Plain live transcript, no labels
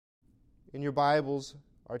In your Bibles,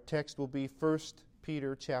 our text will be 1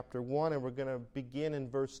 Peter chapter 1, and we're going to begin in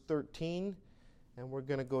verse 13, and we're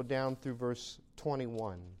going to go down through verse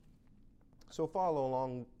 21. So follow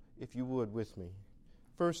along, if you would, with me.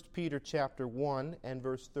 1 Peter chapter 1 and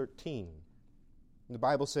verse 13. The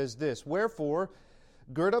Bible says this, "Wherefore,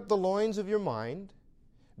 gird up the loins of your mind,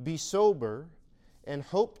 be sober, and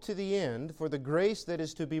hope to the end for the grace that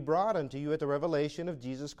is to be brought unto you at the revelation of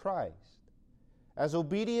Jesus Christ. As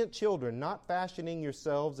obedient children, not fashioning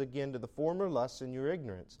yourselves again to the former lusts in your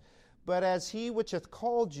ignorance, but as he which hath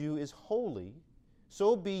called you is holy,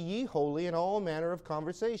 so be ye holy in all manner of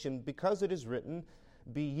conversation, because it is written,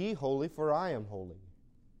 Be ye holy, for I am holy.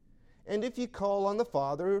 And if ye call on the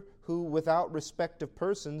Father, who without respect of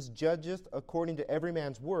persons judgeth according to every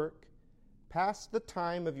man's work, pass the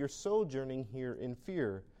time of your sojourning here in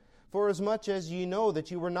fear. For as much as ye know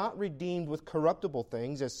that you were not redeemed with corruptible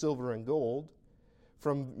things, as silver and gold,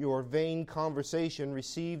 from your vain conversation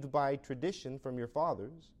received by tradition from your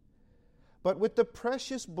fathers, but with the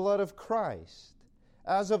precious blood of Christ,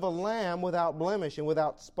 as of a lamb without blemish and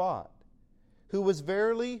without spot, who was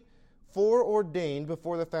verily foreordained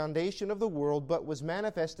before the foundation of the world, but was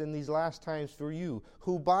manifest in these last times for you,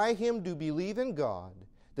 who by him do believe in God,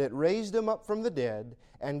 that raised him up from the dead,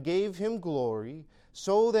 and gave him glory,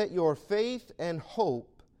 so that your faith and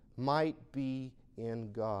hope might be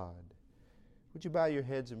in God." Would you bow your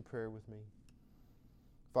heads in prayer with me?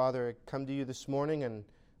 Father, I come to you this morning, and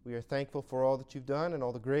we are thankful for all that you've done and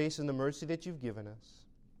all the grace and the mercy that you've given us.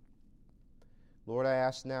 Lord, I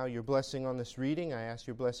ask now your blessing on this reading. I ask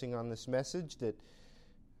your blessing on this message, that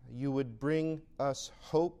you would bring us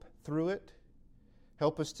hope through it.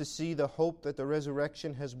 Help us to see the hope that the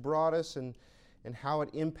resurrection has brought us and how it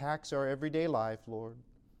impacts our everyday life, Lord.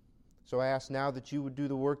 So I ask now that you would do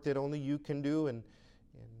the work that only you can do and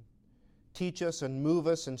teach us and move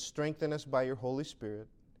us and strengthen us by your Holy Spirit.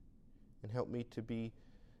 And help me to be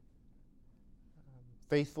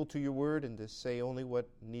faithful to your word and to say only what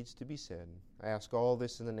needs to be said. I ask all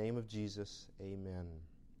this in the name of Jesus. Amen.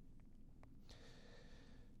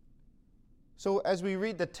 So as we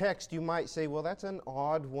read the text, you might say, well, that's an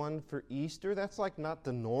odd one for Easter. That's like not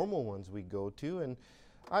the normal ones we go to. And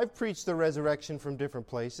I've preached the resurrection from different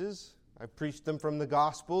places. I've preached them from the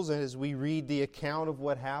Gospels as we read the account of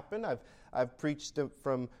what happened. I've preached them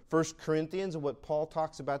from 1 Corinthians and what Paul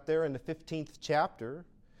talks about there in the 15th chapter.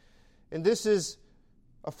 And this is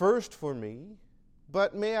a first for me.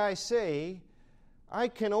 But may I say, I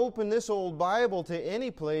can open this old Bible to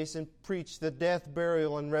any place and preach the death,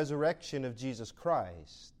 burial, and resurrection of Jesus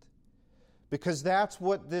Christ. Because that's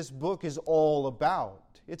what this book is all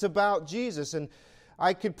about. It's about Jesus. And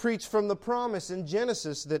I could preach from the promise in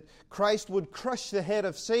Genesis that Christ would crush the head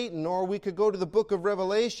of Satan, or we could go to the book of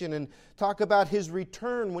Revelation and talk about His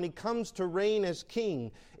return when He comes to reign as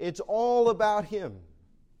King. It's all about Him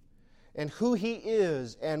and who He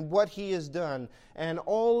is and what He has done. And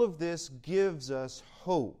all of this gives us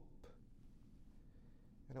hope.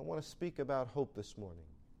 And I want to speak about hope this morning.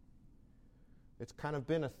 It's kind of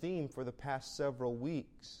been a theme for the past several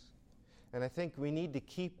weeks. And I think we need to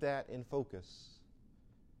keep that in focus.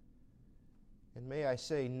 And may I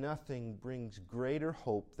say, nothing brings greater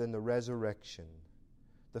hope than the resurrection,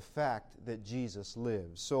 the fact that Jesus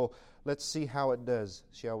lives. So let's see how it does,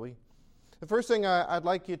 shall we? The first thing I'd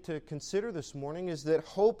like you to consider this morning is that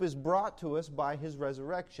hope is brought to us by His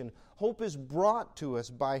resurrection. Hope is brought to us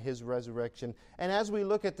by His resurrection. And as we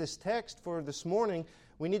look at this text for this morning,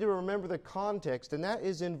 we need to remember the context, and that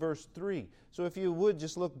is in verse 3. So if you would,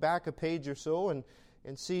 just look back a page or so and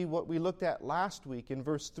see what we looked at last week. In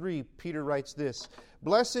verse 3, Peter writes this,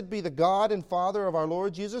 "Blessed be the God and Father of our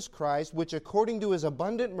Lord Jesus Christ, which according to His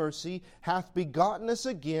abundant mercy hath begotten us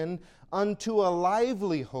again unto a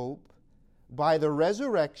lively hope by the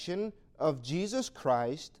resurrection of Jesus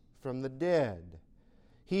Christ from the dead."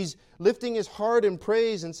 He's lifting his heart in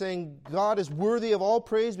praise and saying God is worthy of all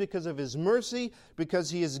praise because of His mercy, because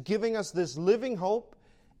He is giving us this living hope,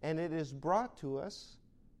 and it is brought to us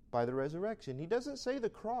by the resurrection. He doesn't say the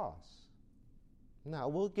cross. Now,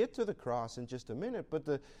 we'll get to the cross in just a minute, but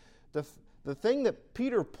the thing that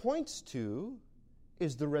Peter points to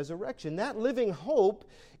is the resurrection. That living hope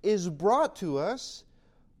is brought to us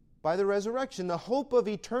by the resurrection. The hope of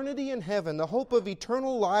eternity in heaven, the hope of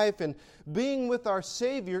eternal life and being with our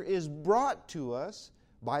Savior is brought to us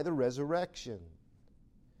by the resurrection.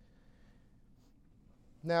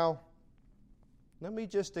 Now, let me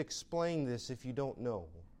just explain this if you don't know.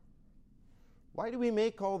 Why do we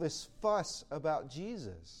make all this fuss about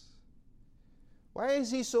Jesus? Why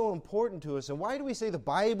is He so important to us? And why do we say the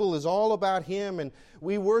Bible is all about Him and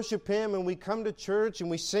we worship Him and we come to church and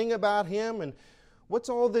we sing about Him? And what's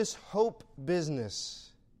all this hope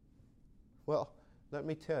business? Well, let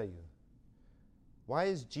me tell you. Why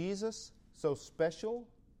is Jesus so special?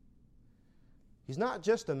 He's not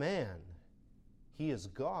just a man. He is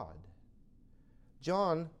God.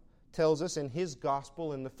 John tells us in his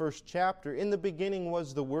gospel in the first chapter, in the beginning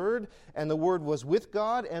was the Word, and the Word was with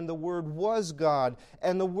God, and the Word was God.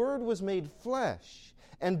 And the Word was made flesh,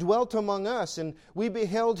 and dwelt among us, and we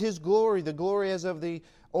beheld His glory, the glory as of the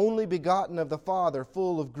only begotten of the Father,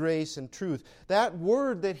 full of grace and truth. That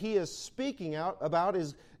Word that he is speaking out about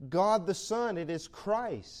is God the Son. It is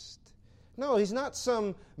Christ. No, He's not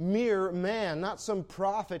some mere man, not some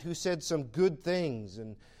prophet who said some good things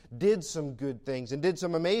and did some good things and did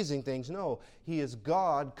some amazing things. No, He is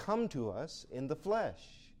God come to us in the flesh.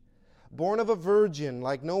 Born of a virgin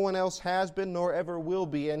like no one else has been nor ever will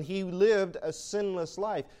be, and He lived a sinless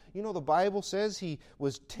life. You know, the Bible says He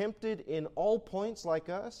was tempted in all points like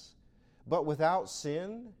us, but without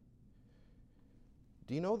sin.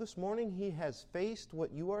 Do you know this morning He has faced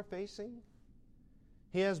what you are facing?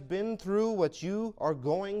 He has been through what you are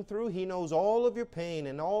going through. He knows all of your pain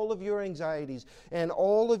and all of your anxieties and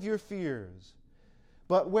all of your fears.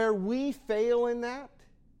 But where we fail in that,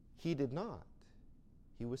 He did not.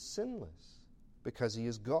 He was sinless because He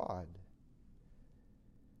is God.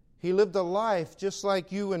 He lived a life just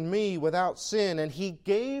like you and me without sin, and He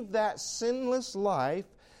gave that sinless life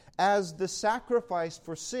as the sacrifice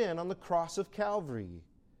for sin on the cross of Calvary.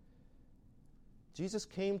 Jesus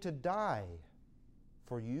came to die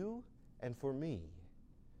for you and for me.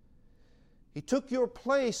 He took your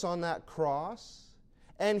place on that cross,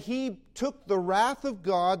 and He took the wrath of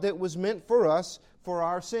God that was meant for us for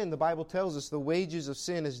our sin. The Bible tells us the wages of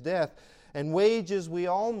sin is death, and wages we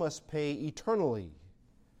all must pay eternally.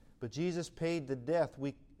 But Jesus paid the debt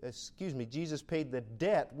we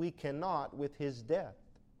cannot with His death.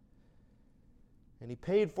 And He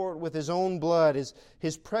paid for it with His own blood.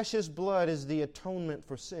 His precious blood is the atonement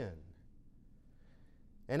for sin.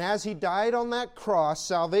 And as He died on that cross,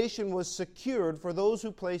 salvation was secured for those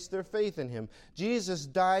who placed their faith in Him. Jesus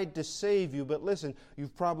died to save you, but listen,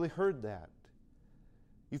 you've probably heard that.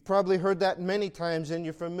 You've probably heard that many times and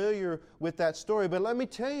you're familiar with that story. But let me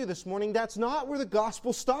tell you this morning, that's not where the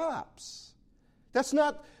gospel stops. That's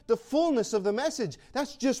not the fullness of the message.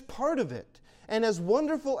 That's just part of it. And as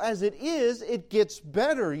wonderful as it is, it gets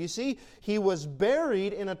better. You see, He was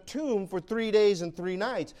buried in a tomb for 3 days and 3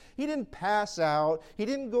 nights. He didn't pass out. He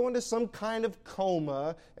didn't go into some kind of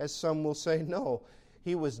coma, as some will say. No,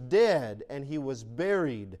 He was dead and He was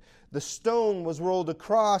buried. The stone was rolled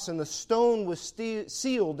across and the stone was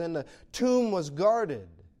sealed and the tomb was guarded.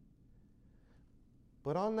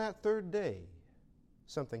 But on that 3rd day,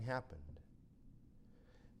 something happened.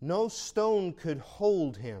 No stone could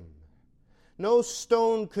hold Him. No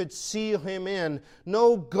stone could seal Him in.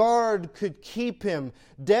 No guard could keep Him.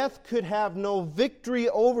 Death could have no victory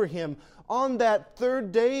over Him. On that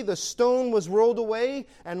 3rd day, the stone was rolled away,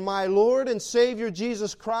 and my Lord and Savior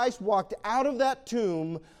Jesus Christ walked out of that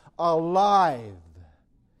tomb alive.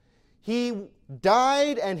 He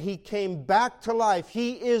died and He came back to life.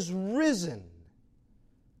 He is risen.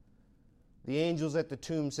 The angels at the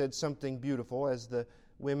tomb said something beautiful as the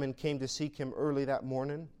women came to seek Him early that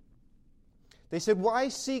morning. They said, "Why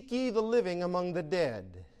seek ye the living among the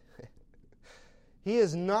dead? He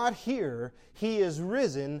is not here. He is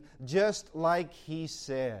risen, just like He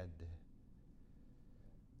said."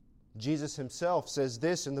 Jesus Himself says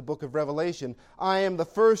this in the book of Revelation, "I am the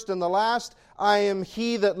first and the last. I am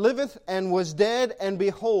He that liveth and was dead, and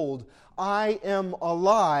behold, I am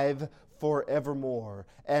alive forevermore,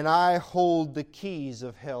 and I hold the keys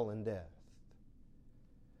of hell and death."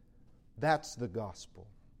 That's the gospel.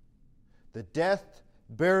 The death,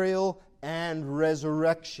 burial, and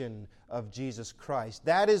resurrection of Jesus Christ.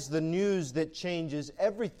 That is the news that changes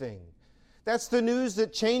everything. That's the news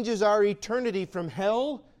that changes our eternity from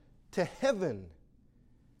hell to heaven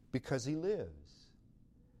because He lives.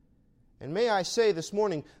 And may I say this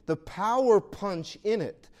morning, the power punch in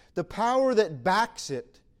it, the power that backs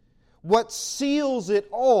it, what seals it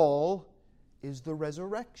all is the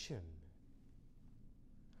resurrection.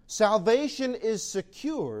 Salvation is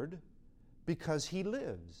secured because He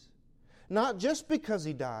lives. Not just because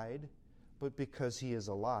He died, but because He is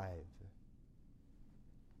alive.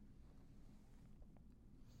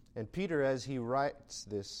 And Peter, as he writes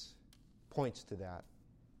this, points to that.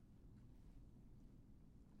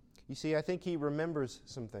 You see, I think he remembers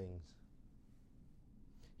some things.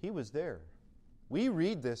 He was there. We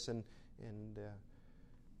read this and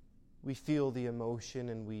we feel the emotion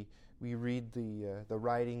and we read the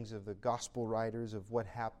writings of the gospel writers of what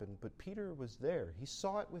happened. But Peter was there. He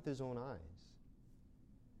saw it with his own eyes.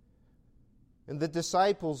 And the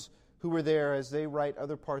disciples who were there, as they write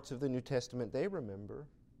other parts of the New Testament, they remember.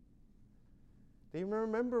 They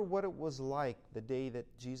remember what it was like the day that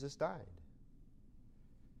Jesus died.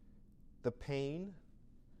 The pain,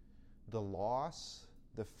 the loss,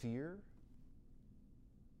 the fear,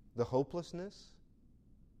 the hopelessness.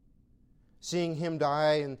 Seeing him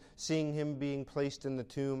die and seeing him being placed in the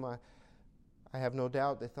tomb, I have no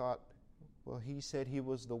doubt they thought, well, he said he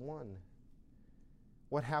was the one.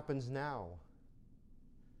 What happens now?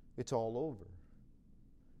 It's all over.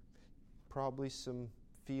 Probably some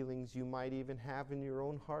feelings you might even have in your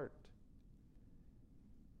own heart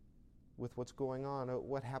with what's going on.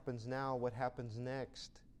 What happens now? What happens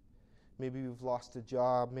next? Maybe you've lost a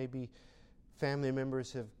job. Maybe family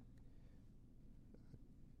members have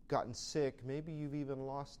gotten sick. Maybe you've even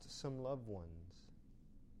lost some loved ones.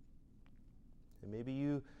 And maybe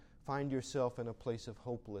you find yourself in a place of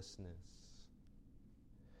hopelessness.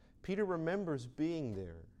 Peter remembers being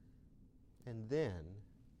there. And then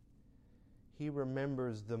he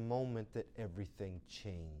remembers the moment that everything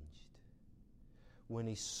changed. When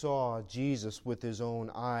he saw Jesus with his own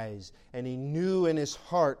eyes and he knew in his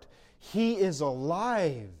heart, he is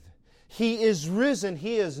alive. He is risen.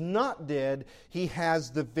 He is not dead. He has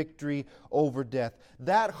the victory over death.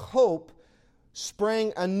 That hope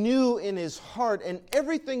sprang anew in his heart, and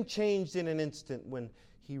everything changed in an instant when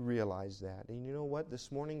he realized that. And you know what?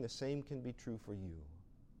 This morning, the same can be true for you.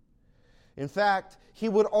 In fact, he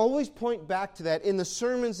would always point back to that in the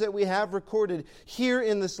sermons that we have recorded here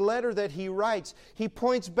in this letter that he writes. He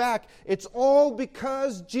points back. It's all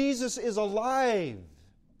because Jesus is alive.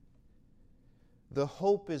 The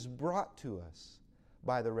hope is brought to us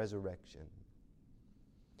by the resurrection.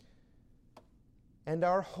 And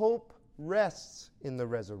our hope rests in the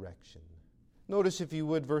resurrection. Notice, if you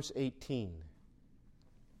would, verse 18.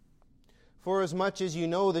 For as much as you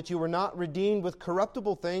know that you were not redeemed with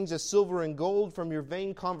corruptible things as silver and gold from your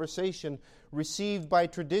vain conversation received by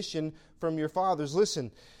tradition from your fathers.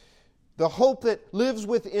 Listen, the hope that lives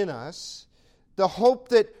within us, the hope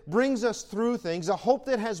that brings us through things, the hope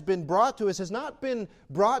that has been brought to us has not been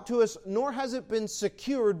brought to us, nor has it been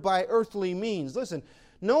secured by earthly means. Listen,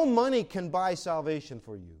 no money can buy salvation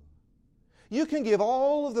for you. You can give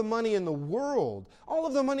all of the money in the world, all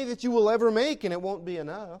of the money that you will ever make, and it won't be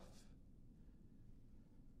enough.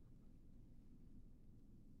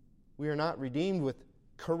 We are not redeemed with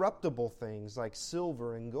corruptible things like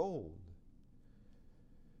silver and gold.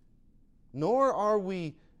 Nor are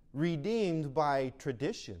we redeemed by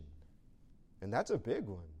tradition. And that's a big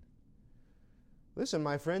one. Listen,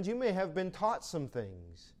 my friends, you may have been taught some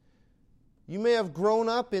things. You may have grown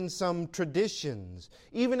up in some traditions,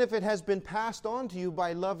 even if it has been passed on to you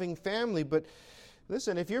by loving family. But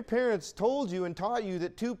listen, if your parents told you and taught you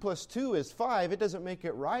that 2 + 2 is 5, it doesn't make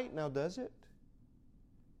it right now, does it?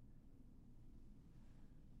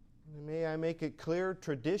 May I make it clear,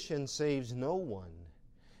 tradition saves no one.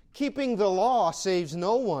 Keeping the law saves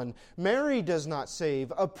no one. Mary does not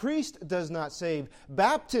save. A priest does not save.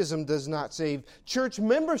 Baptism does not save. Church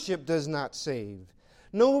membership does not save.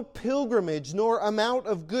 No pilgrimage nor amount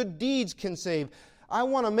of good deeds can save. I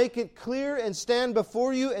want to make it clear and stand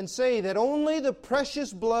before you and say that only the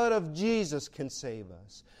precious blood of Jesus can save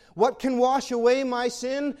us. What can wash away my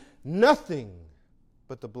sin? Nothing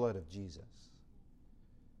but the blood of Jesus.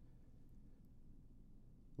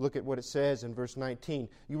 Look at what it says in verse 19.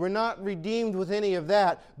 You were not redeemed with any of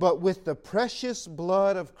that, but with the precious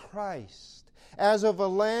blood of Christ, as of a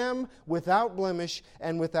lamb without blemish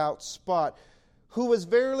and without spot, who was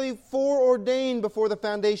verily foreordained before the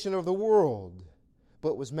foundation of the world,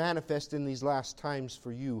 but was manifest in these last times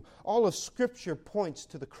for you. All of Scripture points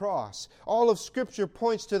to the cross. All of Scripture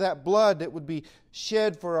points to that blood that would be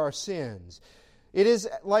shed for our sins. It is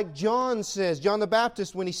like John says, John the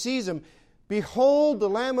Baptist, when he sees him, behold the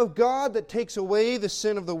Lamb of God that takes away the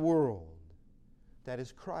sin of the world. That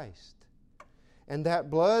is Christ. And that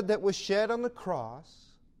blood that was shed on the cross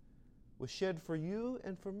was shed for you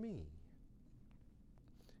and for me.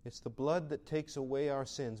 It's the blood that takes away our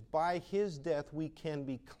sins. By His death we can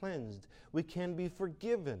be cleansed. We can be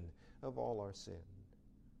forgiven of all our sin.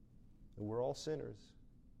 And we're all sinners.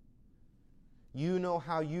 You know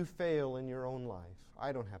how you fail in your own life.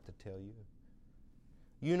 I don't have to tell you.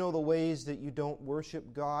 You know the ways that you don't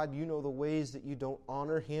worship God. You know the ways that you don't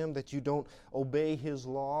honor Him, that you don't obey His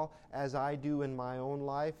law as I do in my own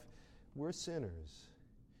life. We're sinners.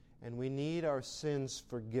 and we need our sins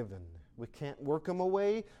forgiven. We can't work them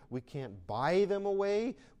away. We can't buy them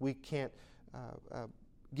away. We can't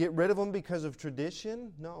get rid of them because of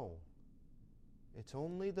tradition. No. It's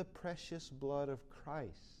only the precious blood of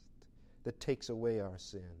Christ that takes away our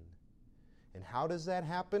sin. And how does that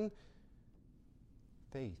happen?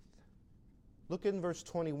 Faith. Look in verse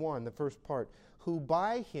 21, the first part. Who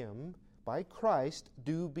by Him, by Christ,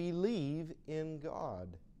 do believe in God.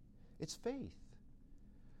 It's faith.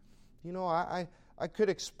 You know, I could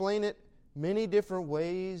explain it many different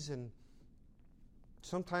ways, and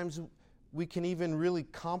sometimes we can even really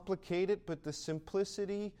complicate it, but the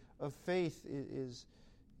simplicity of faith is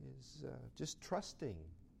just trusting.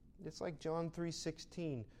 It's like John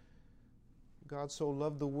 3:16. God so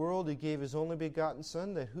loved the world, He gave His only begotten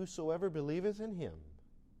Son, that whosoever believeth in Him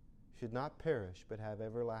should not perish, but have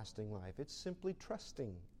everlasting life. It's simply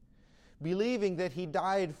trusting. Believing that He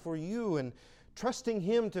died for you and trusting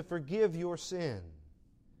Him to forgive your sin.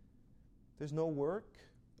 There's no work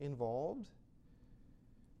involved.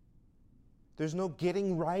 There's no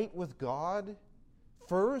getting right with God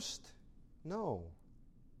first. No.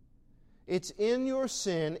 It's in your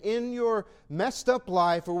sin, in your messed up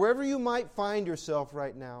life, or wherever you might find yourself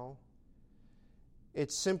right now.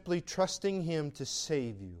 It's simply trusting Him to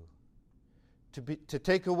save you, to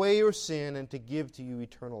take away your sin and to give to you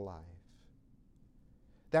eternal life.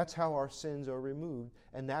 That's how our sins are removed,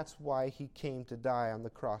 and that's why He came to die on the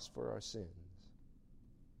cross for our sins.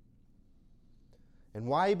 And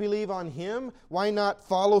why believe on Him? Why not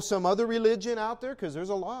follow some other religion out there? Because there's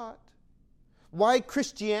a lot. Why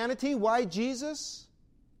Christianity? Why Jesus?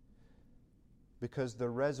 Because the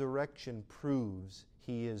resurrection proves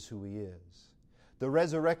He is who He is. The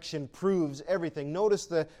resurrection proves everything. Notice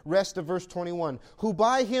the rest of verse 21. Who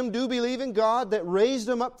by Him do believe in God, that raised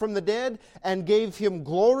Him up from the dead and gave Him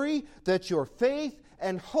glory, that your faith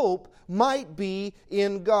and hope might be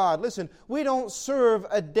in God. Listen, we don't serve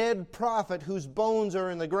a dead prophet whose bones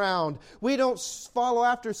are in the ground. We don't follow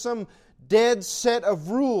after some dead set of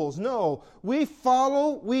rules. No, we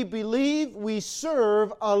follow, we believe, we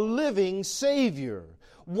serve a living Savior.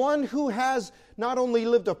 One who has not only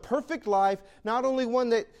lived a perfect life, not only one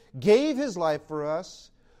that gave His life for us,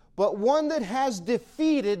 but one that has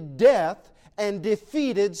defeated death and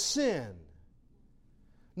defeated sin.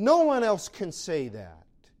 No one else can say that.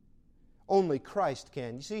 Only Christ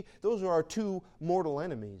can. You see, those are our two mortal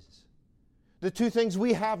enemies. The two things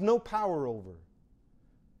we have no power over.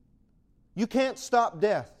 You can't stop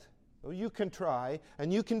death. Well, you can try,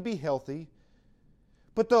 and you can be healthy.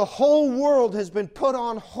 But the whole world has been put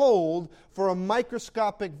on hold for a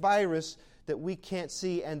microscopic virus that we can't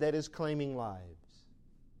see and that is claiming lives.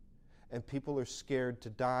 And people are scared to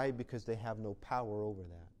die because they have no power over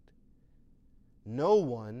that. No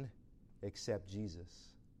one except Jesus.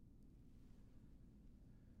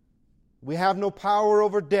 We have no power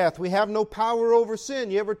over death. We have no power over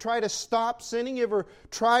sin. You ever try to stop sinning? You ever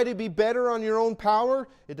try to be better on your own power?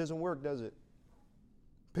 It doesn't work, does it?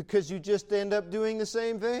 Because you just end up doing the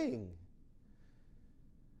same thing.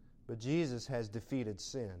 But Jesus has defeated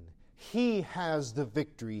sin. He has the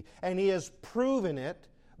victory, and He has proven it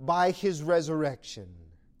by His resurrection.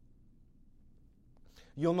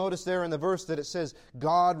 You'll notice there in the verse that it says,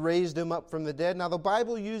 God raised Him up from the dead. Now, the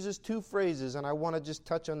Bible uses two phrases, and I want to just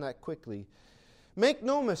touch on that quickly. Make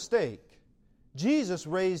no mistake, Jesus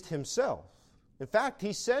raised Himself. In fact,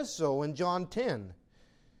 He says so in John 10.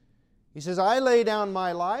 He says, I lay down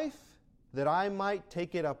my life that I might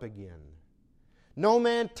take it up again. No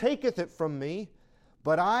man taketh it from me,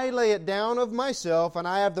 but I lay it down of myself, and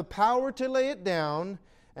I have the power to lay it down,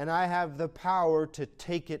 and I have the power to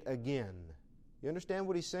take it again. You understand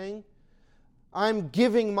what He's saying? I'm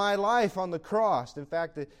giving my life on the cross. In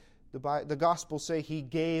fact, the Gospels say He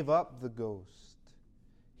gave up the ghost.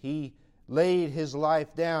 He laid His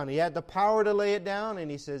life down. He had the power to lay it down,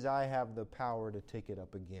 and He says, I have the power to take it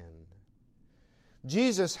up again.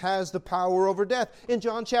 Jesus has the power over death. In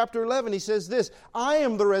John chapter 11, He says this, I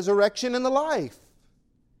am the resurrection and the life.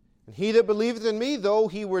 And he that believeth in me, though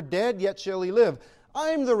he were dead, yet shall he live. I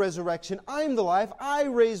am the resurrection. I am the life. I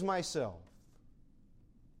raise myself.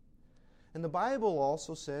 And the Bible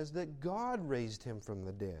also says that God raised Him from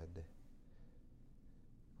the dead.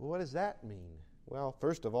 Well, what does that mean? Well,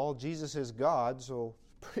 first of all, Jesus is God, so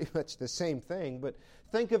pretty much the same thing. But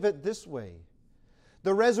think of it this way.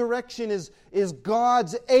 The resurrection is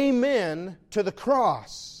God's amen to the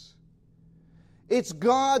cross. It's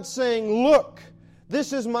God saying, look,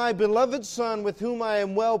 this is my beloved Son with whom I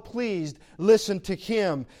am well pleased. Listen to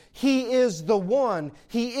Him. He is the one.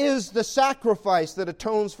 He is the sacrifice that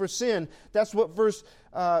atones for sin. That's what verse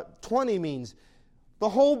 20 means. The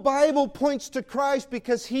whole Bible points to Christ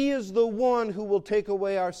because He is the one who will take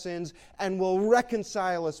away our sins and will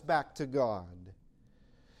reconcile us back to God.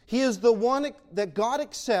 He is the one that God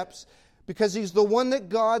accepts because He's the one that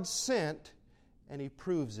God sent, and He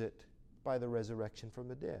proves it by the resurrection from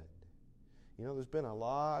the dead. You know, there's been a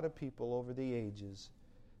lot of people over the ages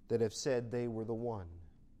that have said they were the one.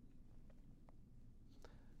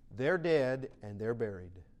 They're dead and they're buried.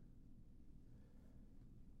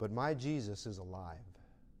 But my Jesus is alive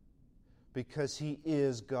because He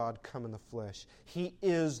is God come in the flesh. He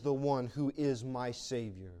is the one who is my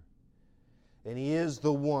Savior. And He is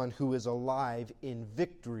the one who is alive in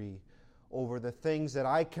victory over the things that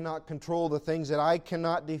I cannot control, the things that I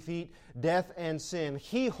cannot defeat, death and sin.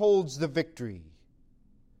 He holds the victory.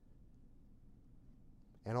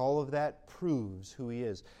 And all of that proves who He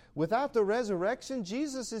is. Without the resurrection,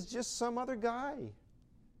 Jesus is just some other guy.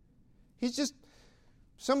 He's just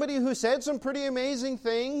somebody who said some pretty amazing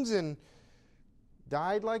things and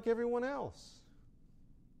died like everyone else.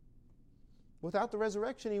 Without the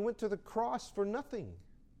resurrection, He went to the cross for nothing.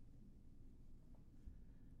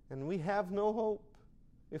 And we have no hope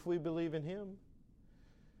if we believe in Him.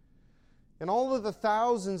 And all of the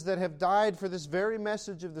thousands that have died for this very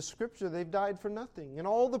message of the Scripture, they've died for nothing. And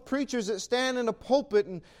all the preachers that stand in a pulpit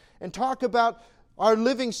and talk about our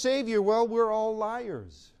living Savior, well, we're all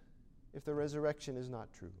liars if the resurrection is not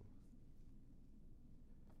true.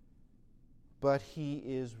 But He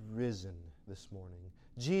is risen this morning.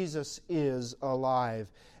 Jesus is alive.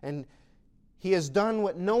 And He has done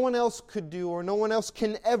what no one else could do or no one else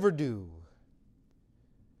can ever do.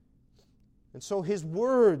 And so His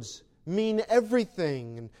words mean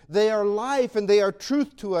everything. And they are life and they are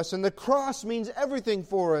truth to us. And the cross means everything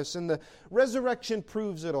for us. And the resurrection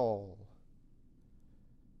proves it all.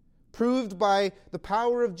 Proved by the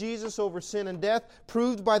power of Jesus over sin and death.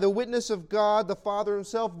 Proved by the witness of God, the Father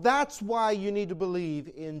Himself. That's why you need to believe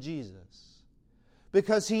in Jesus.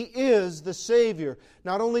 Because He is the Savior.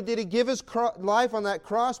 Not only did He give His life on that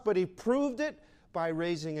cross, but He proved it by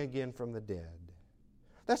raising again from the dead.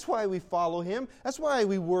 That's why we follow Him. That's why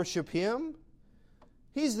we worship Him.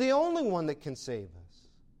 He's the only one that can save us.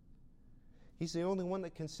 He's the only one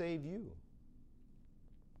that can save you.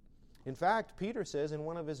 In fact, Peter says in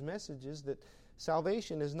one of his messages that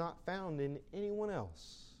salvation is not found in anyone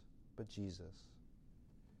else but Jesus.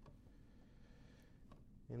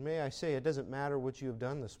 And may I say, it doesn't matter what you have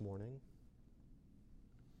done this morning.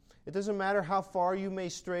 It doesn't matter how far you may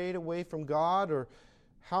stray away from God or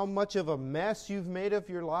how much of a mess you've made of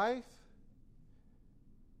your life.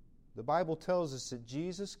 The Bible tells us that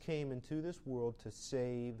Jesus came into this world to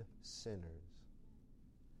save sinners.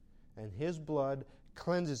 And His blood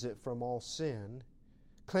cleanses it from all sin,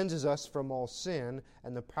 cleanses us from all sin,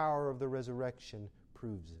 and the power of the resurrection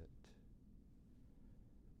proves it.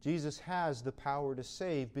 Jesus has the power to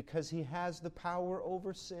save because He has the power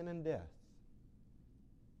over sin and death.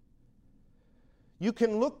 You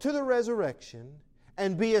can look to the resurrection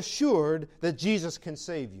and be assured that Jesus can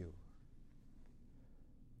save you.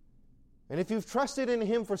 And if you've trusted in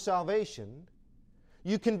Him for salvation,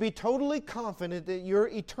 you can be totally confident that your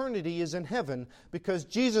eternity is in heaven because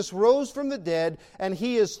Jesus rose from the dead and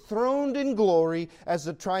He is throned in glory as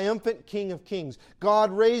the triumphant King of Kings.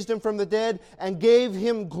 God raised Him from the dead and gave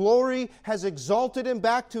Him glory, has exalted Him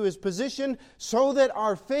back to His position so that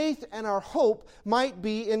our faith and our hope might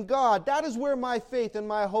be in God. That is where my faith and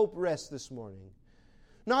my hope rest this morning.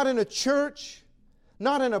 Not in a church,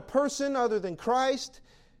 not in a person other than Christ,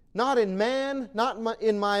 not in man, not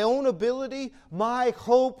in my own ability. My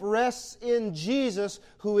hope rests in Jesus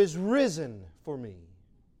who is risen for me.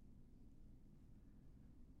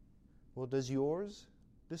 Well, does yours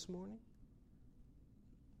this morning?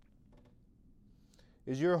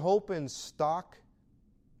 Is your hope in stock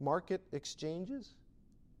market exchanges?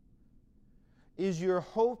 Is your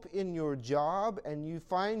hope in your job and you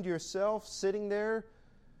find yourself sitting there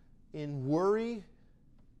in worry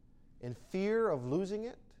and fear of losing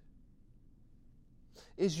it?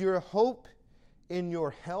 Is your hope in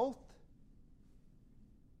your health?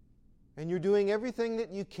 And you're doing everything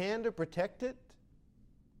that you can to protect it?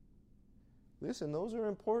 Listen, those are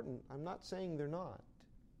important. I'm not saying they're not.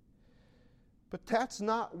 But that's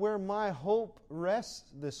not where my hope rests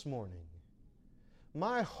this morning.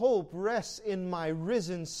 My hope rests in my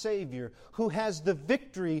risen Savior who has the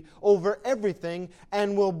victory over everything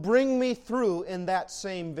and will bring me through in that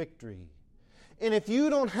same victory. And if you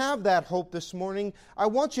don't have that hope this morning, I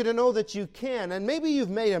want you to know that you can. And maybe you've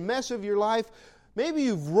made a mess of your life. Maybe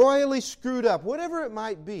you've royally screwed up. Whatever it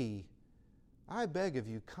might be, I beg of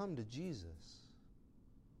you, come to Jesus.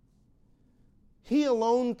 He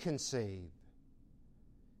alone can save.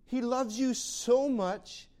 He loves you so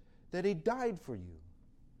much that He died for you.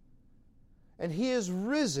 And He is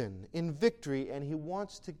risen in victory, and He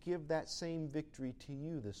wants to give that same victory to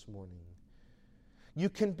you this morning. You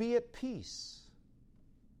can be at peace.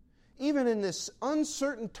 Even in this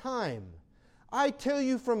uncertain time, I tell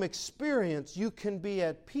you from experience, you can be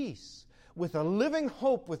at peace with a living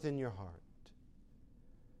hope within your heart.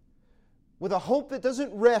 With a hope that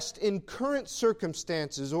doesn't rest in current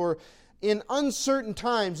circumstances or in uncertain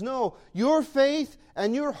times. No, your faith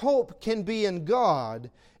and your hope can be in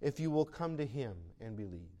God if you will come to Him and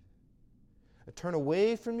believe. Turn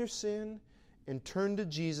away from your sin and turn to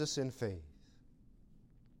Jesus in faith.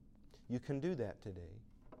 You can do that today.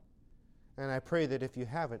 And I pray that if you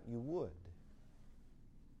haven't, you would.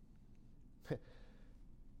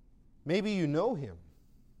 Maybe you know Him.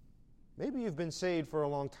 Maybe you've been saved for a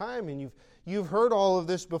long time and you've heard all of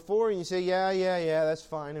this before and you say, yeah, that's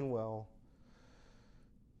fine and well.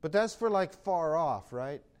 But that's for like far off,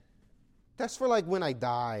 right? That's for like when I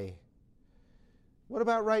die. What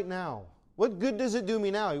about right now? What good does it do me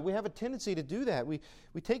now? We have a tendency to do that. We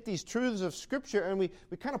take these truths of Scripture and we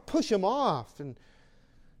kind of push them off. And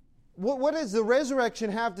what does the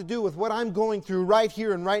resurrection have to do with what I'm going through right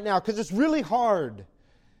here and right now? Because it's really hard.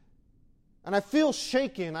 And I feel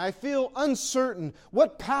shaken. I feel uncertain.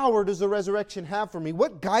 What power does the resurrection have for me?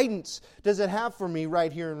 What guidance does it have for me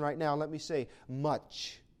right here and right now? Let me say,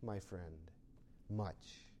 much, my friend. Much.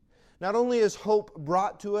 Not only is hope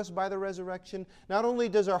brought to us by the resurrection, not only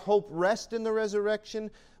does our hope rest in the resurrection,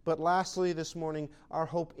 but lastly this morning, our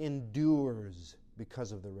hope endures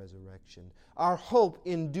because of the resurrection. Our hope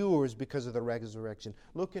endures because of the resurrection.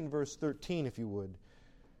 Look in verse 13 if you would.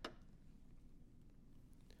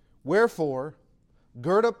 Wherefore,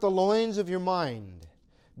 gird up the loins of your mind,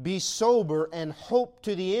 be sober, and hope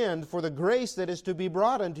to the end for the grace that is to be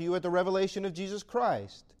brought unto you at the revelation of Jesus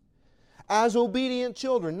Christ. As obedient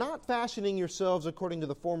children, not fashioning yourselves according to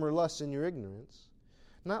the former lusts in your ignorance,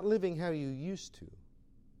 not living how you used to.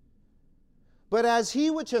 But as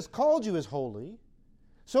He which has called you is holy,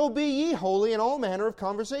 so be ye holy in all manner of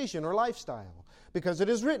conversation or lifestyle. Because it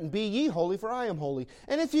is written, Be ye holy, for I am holy.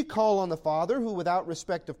 And if ye call on the Father, who without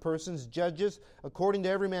respect of persons judges according to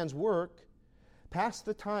every man's work, pass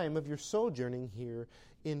the time of your sojourning here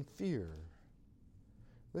in fear.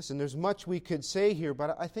 Listen, there's much we could say here,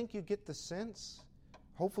 but I think you get the sense.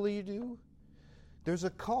 Hopefully you do. There's a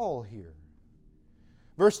call here.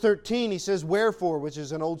 Verse 13, he says, wherefore, which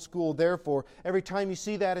is an old school therefore. Every time you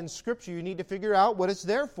see that in Scripture, you need to figure out what it's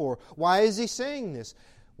there for. Why is he saying this?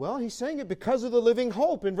 Well, he's saying it because of the living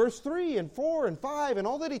hope in verse 3 and 4 and 5 and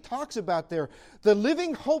all that he talks about there. The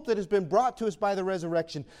living hope that has been brought to us by the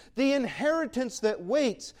resurrection. The inheritance that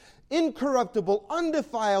waits, incorruptible,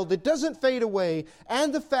 undefiled, that doesn't fade away.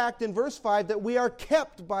 And the fact in verse 5 that we are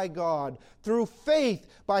kept by God through faith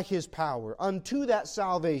by His power unto that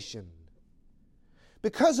salvation.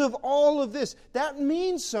 Because of all of this, that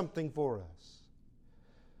means something for us.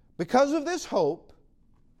 Because of this hope,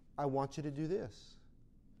 I want you to do this.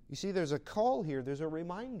 You see, there's a call here, there's a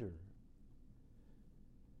reminder.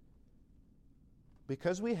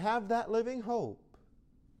 Because we have that living hope,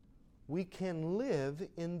 we can live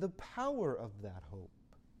in the power of that hope.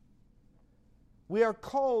 We are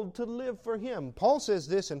called to live for Him. Paul says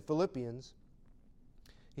this in Philippians.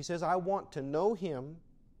 He says, I want to know Him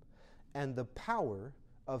and the power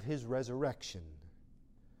of His resurrection.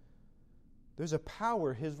 There's a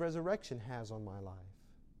power His resurrection has on my life.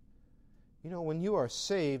 You know, when you are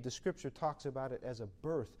saved, the Scripture talks about it as a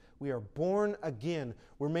birth. We are born again.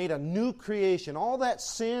 We're made a new creation. All that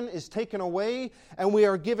sin is taken away, and we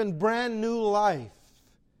are given brand new life.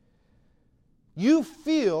 You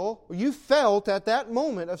felt at that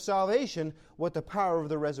moment of salvation what the power of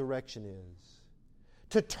the resurrection is.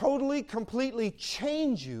 To totally, completely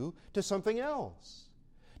change you to something else.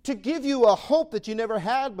 To give you a hope that you never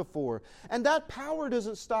had before. And that power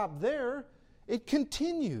doesn't stop there. It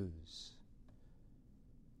continues.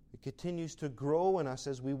 It continues to grow in us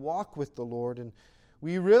as we walk with the Lord, and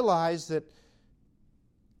we realize that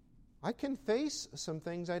I can face some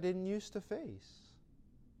things I didn't used to face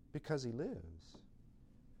because He lives.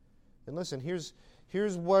 And listen,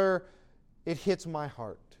 here's where it hits my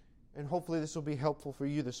heart, and hopefully this will be helpful for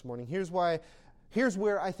you this morning. Here's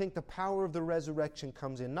where I think the power of the resurrection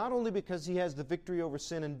comes in. Not only because He has the victory over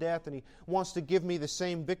sin and death, and He wants to give me the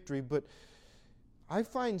same victory, but I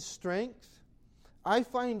find strength, I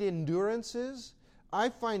find endurances, I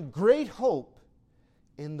find great hope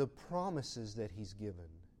in the promises that He's given.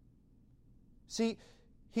 See,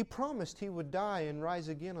 He promised He would die and rise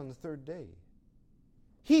again on the third day.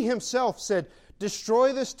 He Himself said,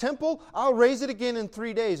 Destroy this temple, I'll raise it again in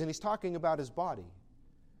 3 days. And He's talking about His body.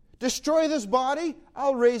 Destroy this body,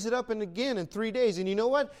 I'll raise it up and again in 3 days. And you know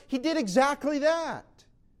what? He did exactly that.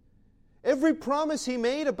 Every promise He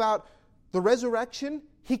made about the resurrection,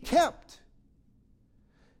 He kept.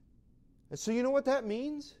 And so you know what that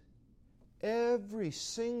means? Every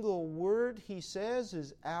single word He says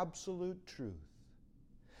is absolute truth.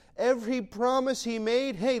 Every promise He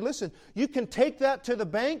made, hey, listen, you can take that to the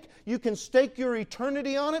bank. You can stake your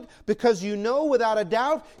eternity on it because you know without a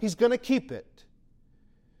doubt He's going to keep it.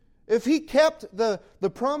 If He kept the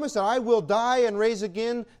promise that I will die and raise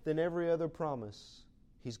again, then every other promise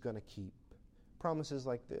He's going to keep. Promises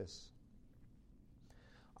like this: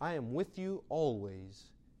 I am with you always,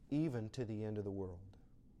 even to the end of the world.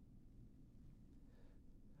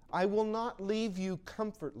 I will not leave you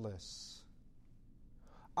comfortless.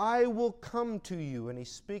 I will come to you. And He's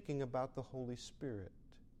speaking about the Holy Spirit.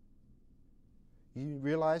 You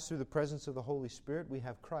realize through the presence of the Holy Spirit we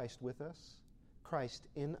have Christ with us, Christ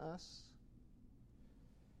in us.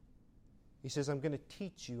 He says, I'm going to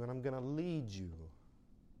teach you and I'm going to lead you.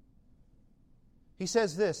 He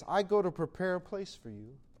says this, I go to prepare a place for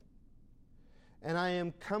you, and I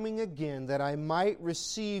am coming again that I might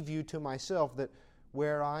receive you to myself, that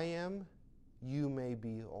where I am, you may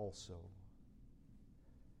be also.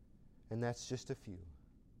 And that's just a few.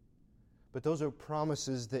 But those are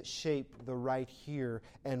promises that shape the right here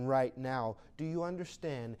and right now. Do you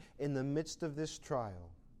understand? In the midst of this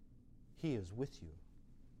trial, He is with you.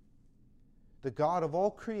 The God of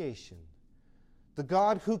all creation, the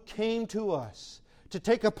God who came to us to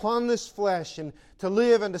take upon this flesh and to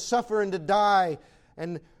live and to suffer and to die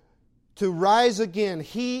and to rise again,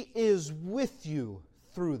 He is with you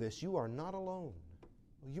through this. You are not alone.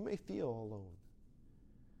 You may feel alone.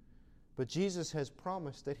 But Jesus has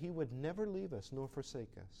promised that He would never leave us nor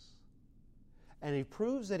forsake us. And He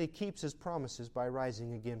proves that He keeps His promises by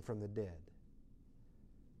rising again from the dead.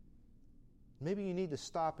 Maybe you need to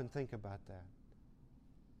stop and think about that.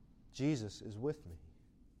 Jesus is with me.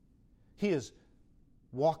 He is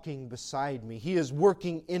walking beside me. He is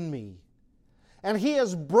working in me. And He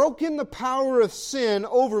has broken the power of sin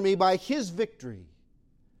over me by His victory.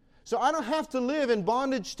 So I don't have to live in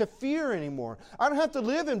bondage to fear anymore. I don't have to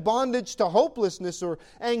live in bondage to hopelessness or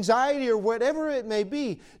anxiety or whatever it may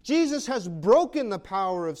be. Jesus has broken the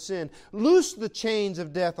power of sin, loosed the chains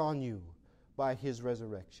of death on you by His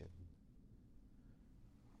resurrection.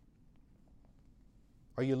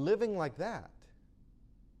 Are you living like that?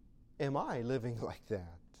 Am I living like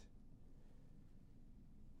that?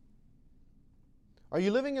 Are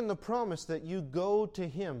you living in the promise that you go to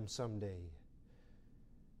Him someday?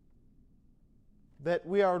 That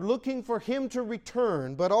we are looking for Him to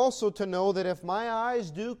return, but also to know that if my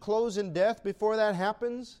eyes do close in death before that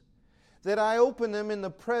happens, that I open them in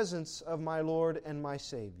the presence of my Lord and my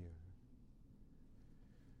Savior.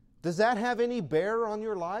 Does that have any bear on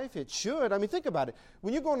your life? It should. I mean, think about it.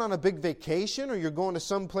 When you're going on a big vacation or you're going to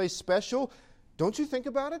someplace special, don't you think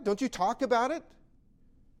about it? Don't you talk about it?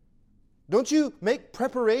 Don't you make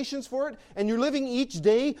preparations for it? And you're living each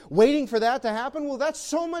day waiting for that to happen? Well, that's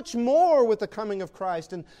so much more with the coming of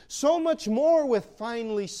Christ and so much more with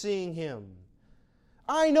finally seeing Him.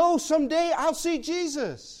 I know someday I'll see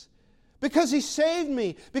Jesus because He saved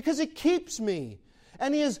me, because He keeps me,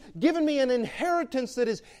 and He has given me an inheritance that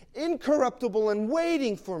is incorruptible and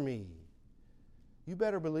waiting for me. You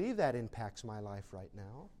better believe that impacts my life right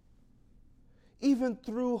now. Even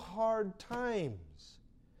through hard times,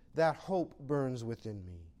 that hope burns within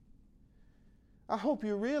me. I hope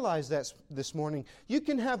you realize that this morning. You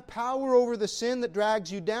can have power over the sin that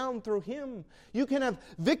drags you down through Him. You can have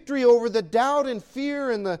victory over the doubt and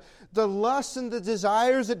fear and the lusts and the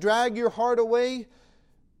desires that drag your heart away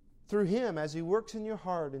through Him as He works in your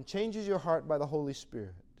heart and changes your heart by the Holy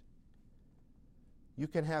Spirit. You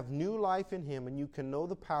can have new life in Him, and you can know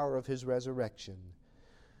the power of His resurrection.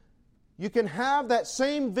 You can have that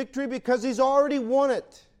same victory because He's already won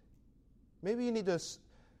it. Maybe you need to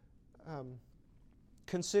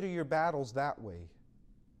consider your battles that way.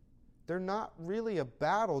 They're not really a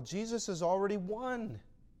battle. Jesus has already won.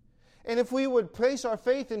 And if we would place our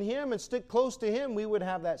faith in Him and stick close to Him, we would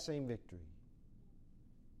have that same victory.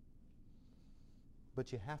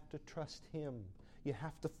 But you have to trust Him. You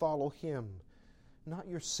have to follow Him, not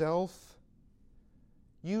yourself.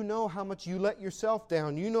 You know how much you let yourself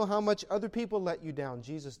down. You know how much other people let you down.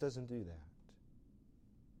 Jesus doesn't do that.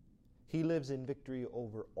 He lives in victory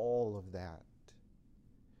over all of that.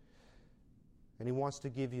 And He wants to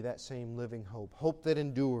give you that same living hope. Hope that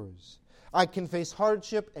endures. I can face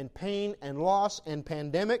hardship and pain and loss and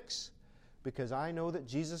pandemics because I know that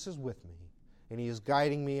Jesus is with me. and He is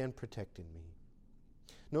guiding me and protecting me.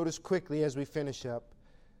 Notice quickly as we finish up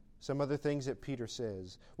some other things that Peter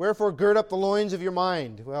says. Wherefore gird up the loins of your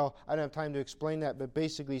mind. Well, I don't have time to explain that, but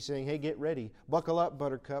basically saying, hey, get ready. Buckle up,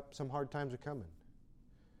 Buttercup. Some hard times are coming.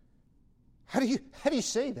 How do you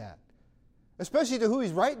say that? Especially to who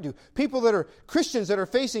he's writing to. People that are Christians that are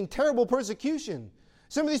facing terrible persecution.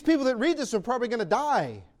 Some of these people that read this are probably going to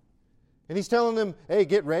die. And he's telling them, hey,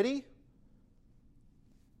 get ready.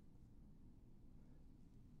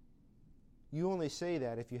 You only say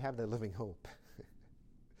that if you have that living hope.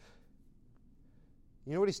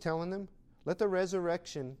 You know what he's telling them? Let the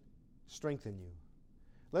resurrection strengthen you.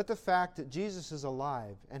 Let the fact that Jesus is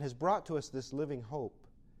alive and has brought to us this living hope,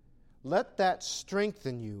 let that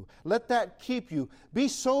strengthen you. Let that keep you. Be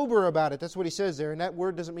sober about it. That's what he says there. And that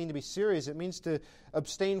word doesn't mean to be serious. It means to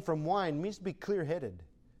abstain from wine. It means to be clear-headed.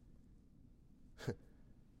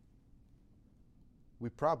 We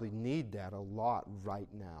probably need that a lot right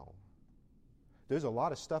now. There's a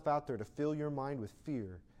lot of stuff out there to fill your mind with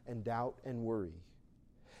fear and doubt and worry.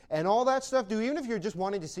 And all that stuff, even if you're just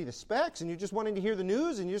wanting to see the specs and you're just wanting to hear the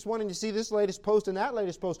news and you're just wanting to see this latest post and that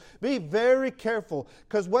latest post, be very careful,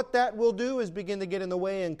 because what that will do is begin to get in the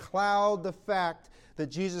way and cloud the fact that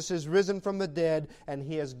Jesus is risen from the dead and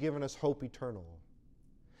He has given us hope eternal.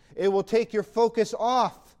 It will take your focus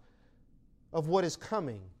off of what is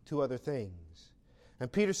coming to other things.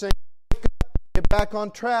 And Peter's saying, wake up, get back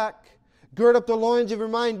on track. Gird up the loins of your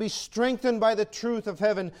mind. Be strengthened by the truth of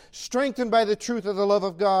heaven. Strengthened by the truth of the love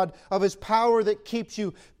of God, of His power that keeps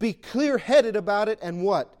you. Be clear-headed about it. And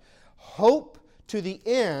what? Hope to the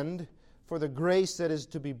end for the grace that is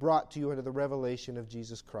to be brought to you under the revelation of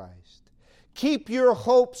Jesus Christ. Keep your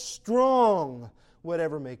hope strong,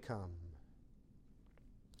 whatever may come.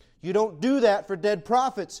 You don't do that for dead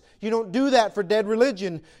prophets. You don't do that for dead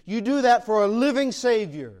religion. You do that for a living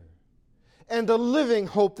Savior and the living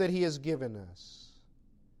hope that He has given us,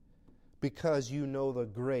 because you know the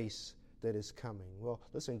grace that is coming. Well,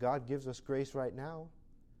 listen, God gives us grace right now.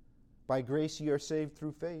 By grace ye are saved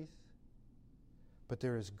through faith. But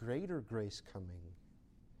there is greater grace coming.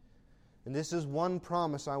 And this is one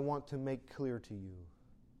promise I want to make clear to you.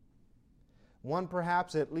 One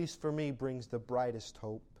perhaps, at least for me, brings the brightest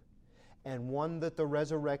hope, and one that the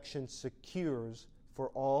resurrection secures for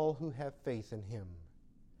all who have faith in Him.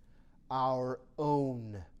 Our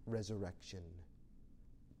own resurrection.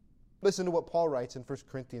 Listen to what Paul writes in 1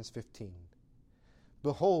 Corinthians 15.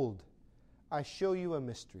 Behold, I show you a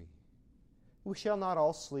mystery. We shall not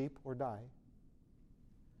all sleep or die,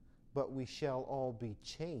 but we shall all be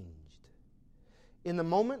changed. In the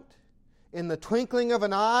moment, in the twinkling of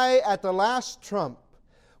an eye, at the last trump.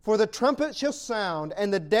 For the trumpet shall sound,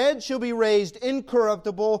 and the dead shall be raised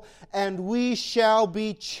incorruptible, and we shall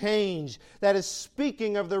be changed. That is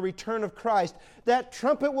speaking of the return of Christ. That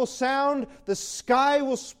trumpet will sound, the sky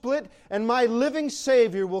will split, and my living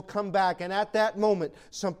Savior will come back. And at that moment,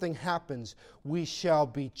 something happens. We shall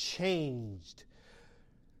be changed.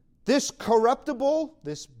 This corruptible,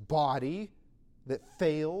 this body that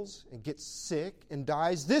fails and gets sick and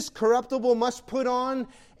dies, this corruptible must put on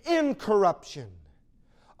incorruption.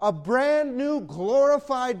 A brand new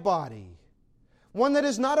glorified body. One that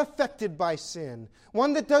is not affected by sin.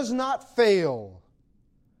 One that does not fail.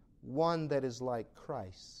 One that is like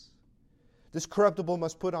Christ. This corruptible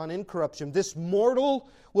must put on incorruption. This mortal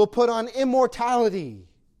will put on immortality.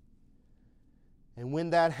 And when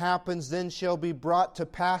that happens, then shall be brought to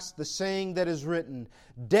pass the saying that is written,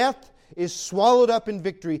 Death is swallowed up in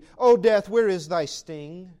victory. O death, where is thy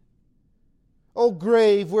sting? O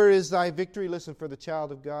grave, where is thy victory? Listen, for the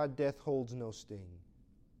child of God, death holds no sting.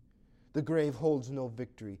 The grave holds no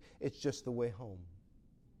victory. It's just the way home.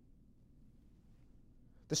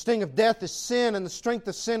 The sting of death is sin, and the strength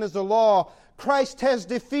of sin is the law. Christ has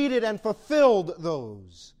defeated and fulfilled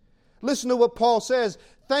those. Listen to what Paul says.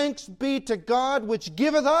 Thanks be to God which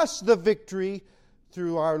giveth us the victory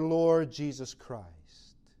through our Lord Jesus Christ.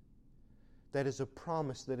 That is a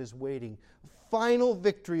promise that is waiting. Final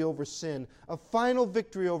victory over sin, a final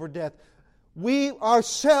victory over death. We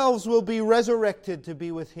ourselves will be resurrected to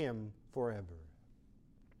be with Him forever.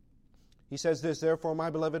 He says this, Therefore, my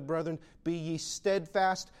beloved brethren, be ye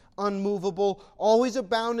steadfast, unmovable, always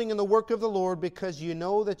abounding in the work of the Lord, because you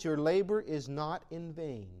know that your labor is not in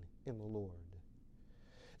vain in the Lord.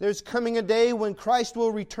 There's coming a day when Christ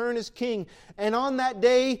will return as King, and on that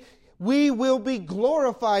day, we will be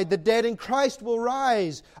glorified. The dead in Christ will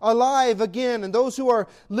rise alive again. And those who are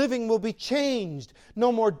living will be changed.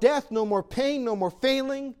 No more death, no more pain, no more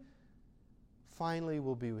failing. Finally,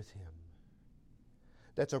 we'll be with Him.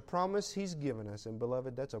 That's a promise He's given us. And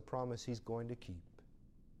beloved, that's a promise He's going to keep.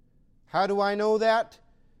 How do I know that?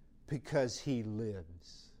 Because He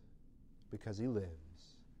lives. Because He lives.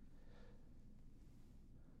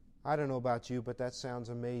 I don't know about you, but that sounds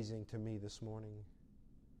amazing to me this morning.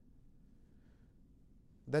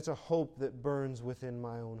 That's a hope that burns within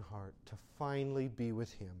my own heart, to finally be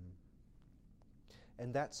with Him.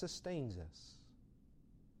 And that sustains us.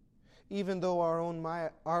 Even though our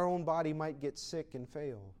own body might get sick and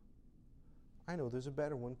fail, I know there's a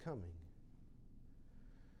better one coming.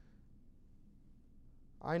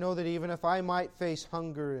 I know that even if I might face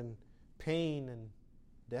hunger and pain and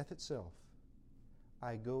death itself,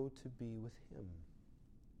 I go to be with Him.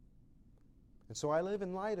 And so I live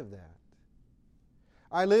in light of that.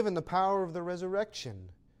 I live in the power of the resurrection,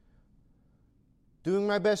 doing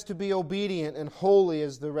my best to be obedient and holy,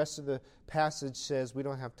 as the rest of the passage says. We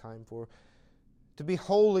don't have time for. To be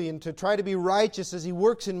holy and to try to be righteous as He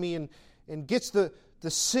works in me and gets the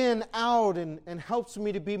sin out and helps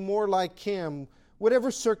me to be more like Him,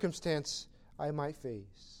 whatever circumstance I might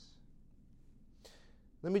face.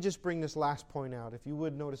 Let me just bring this last point out. If you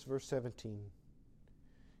would, notice verse 17.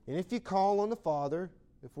 And if you call on the Father,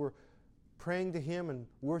 if we're praying to Him and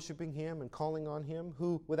worshiping Him and calling on Him,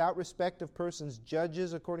 who without respect of persons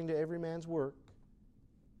judges according to every man's work,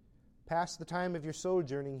 pass the time of your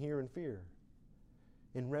sojourning here in fear,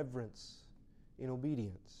 in reverence, in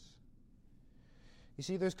obedience. You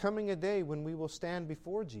see, there's coming a day when we will stand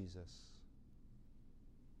before Jesus,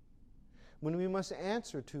 when we must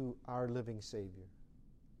answer to our living Savior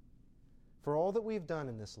for all that we've done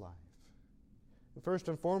in this life. And first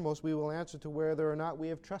and foremost, we will answer to whether or not we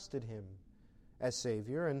have trusted Him as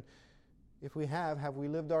Savior, and if we have we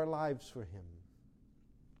lived our lives for Him,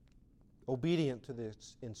 obedient to the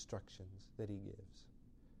instructions that He gives.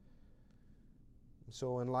 And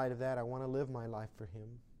so in light of that, I want to live my life for Him.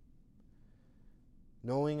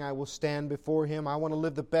 Knowing I will stand before Him, I want to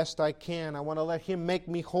live the best I can. I want to let Him make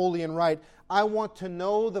me holy and right. I want to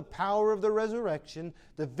know the power of the resurrection,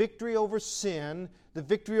 the victory over sin, the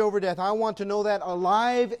victory over death. I want to know that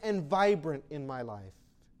alive and vibrant in my life.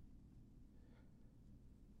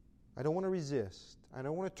 I don't want to resist. I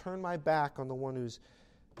don't want to turn my back on the one who's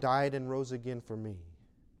died and rose again for me.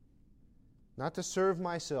 Not to serve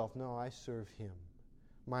myself. No, I serve Him,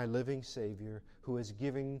 my living Savior, who is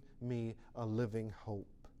giving me a living hope.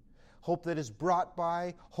 Hope that is brought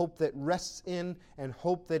by, hope that rests in, and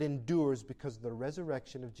hope that endures because of the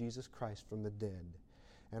resurrection of Jesus Christ from the dead.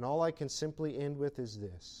 And all I can simply end with is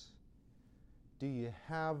this. Do you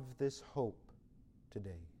have this hope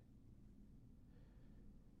today?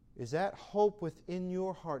 Is that hope within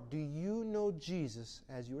your heart? Do you know Jesus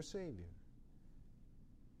as your Savior?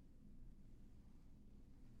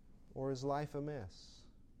 Or is life a mess?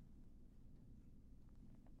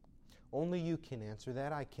 Only you can answer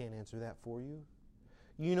that. I can't answer that for you.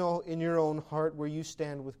 You know in your own heart where you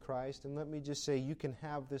stand with Christ, and let me just say, you can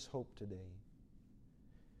have this hope today.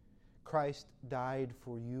 Christ died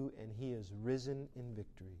for you, and He is risen in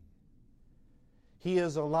victory. He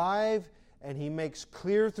is alive, and He makes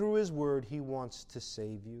clear through His Word He wants to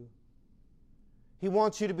save you. He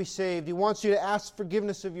wants you to be saved. He wants you to ask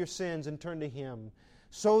forgiveness of your sins and turn to Him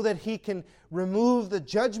so that He can remove the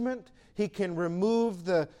judgment, He can remove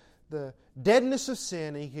the deadness of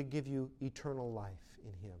sin, and He can give you eternal life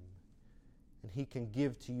in Him. And He can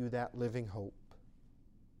give to you that living hope.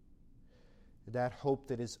 That hope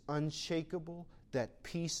that is unshakable, that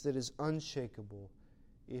peace that is unshakable,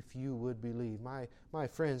 if you would believe. My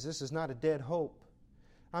friends, this is not a dead hope.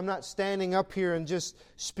 I'm not standing up here and just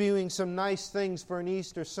spewing some nice things for an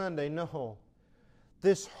Easter Sunday. No.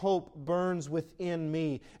 This hope burns within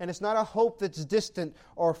me. And it's not a hope that's distant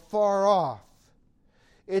or far off.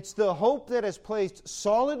 It's the hope that has placed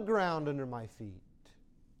solid ground under my feet.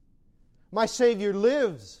 My Savior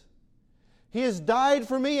lives. He has died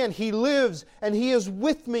for me, and He lives, and He is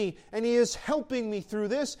with me, and He is helping me through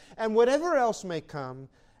this and whatever else may come,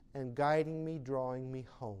 and guiding me, drawing me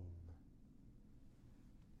home.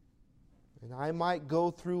 And I might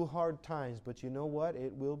go through hard times, but you know what?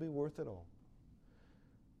 It will be worth it all.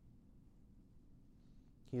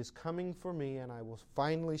 He is coming for me, and I will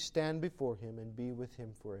finally stand before Him and be with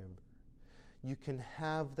Him forever. You can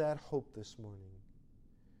have that hope this morning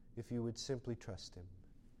if you would simply trust Him.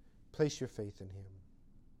 Place your faith in Him.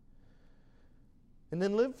 And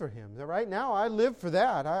then live for Him. Right now, I live for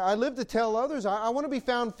that. I live to tell others. I want to be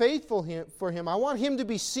found faithful for Him. I want Him to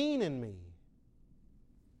be seen in me.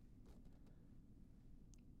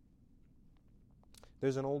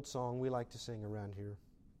 There's an old song we like to sing around here.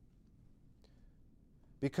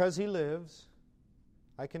 Because He lives,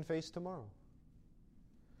 I can face tomorrow.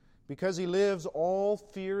 Because He lives, all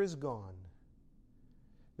fear is gone.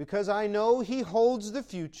 because I know He holds the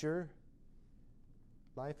future,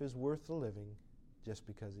 life is worth the living just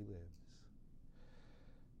because He lives.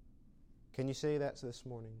 Can you say that this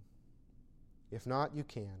morning? If not, you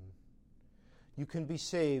can. You can be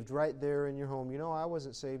saved right there in your home. You know, I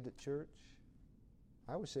wasn't saved at church.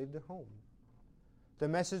 I was saved at home. The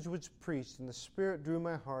message was preached, and the Spirit drew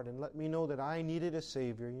my heart and let me know that I needed a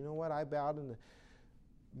Savior. You know what? I bowed in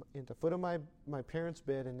the foot of my parents'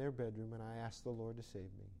 bed in their bedroom, and I asked the Lord to save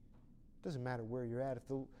me. It doesn't matter where you're at. If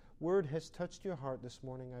the Word has touched your heart this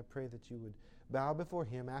morning, I pray that you would bow before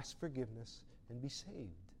Him, ask forgiveness, and be saved.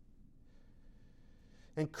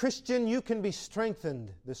 And Christian, you can be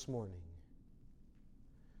strengthened this morning.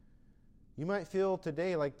 You might feel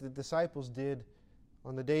today like the disciples did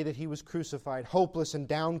on the day that He was crucified, hopeless and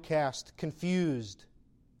downcast, confused.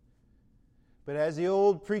 But as the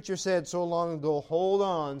old preacher said so long ago, hold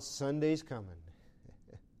on, Sunday's coming.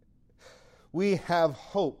 We have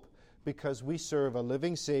hope because we serve a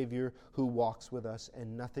living Savior who walks with us,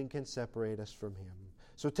 and nothing can separate us from Him.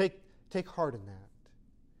 So take heart in that.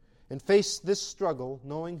 And face this struggle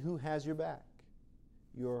knowing who has your back.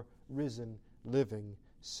 Your risen, living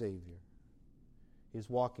Savior is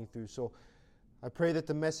walking through. So I pray that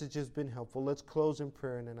the message has been helpful. Let's close in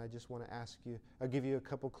prayer, and then I just want to I'll give you a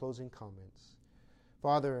couple closing comments.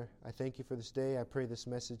 Father, I thank You for this day. I pray this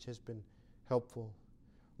message has been helpful.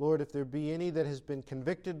 Lord, if there be any that has been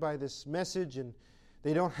convicted by this message and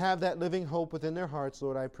they don't have that living hope within their hearts,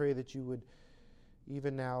 Lord, I pray that You would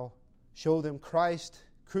even now show them Christ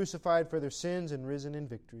crucified for their sins and risen in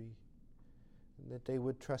victory, and that they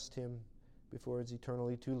would trust Him before it's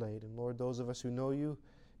eternally too late. And Lord, those of us who know You,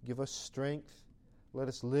 give us strength. Let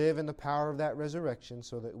us live in the power of that resurrection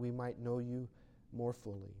so that we might know You more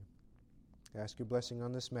fully. I ask Your blessing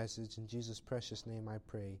on this message. In Jesus' precious name I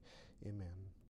pray. Amen.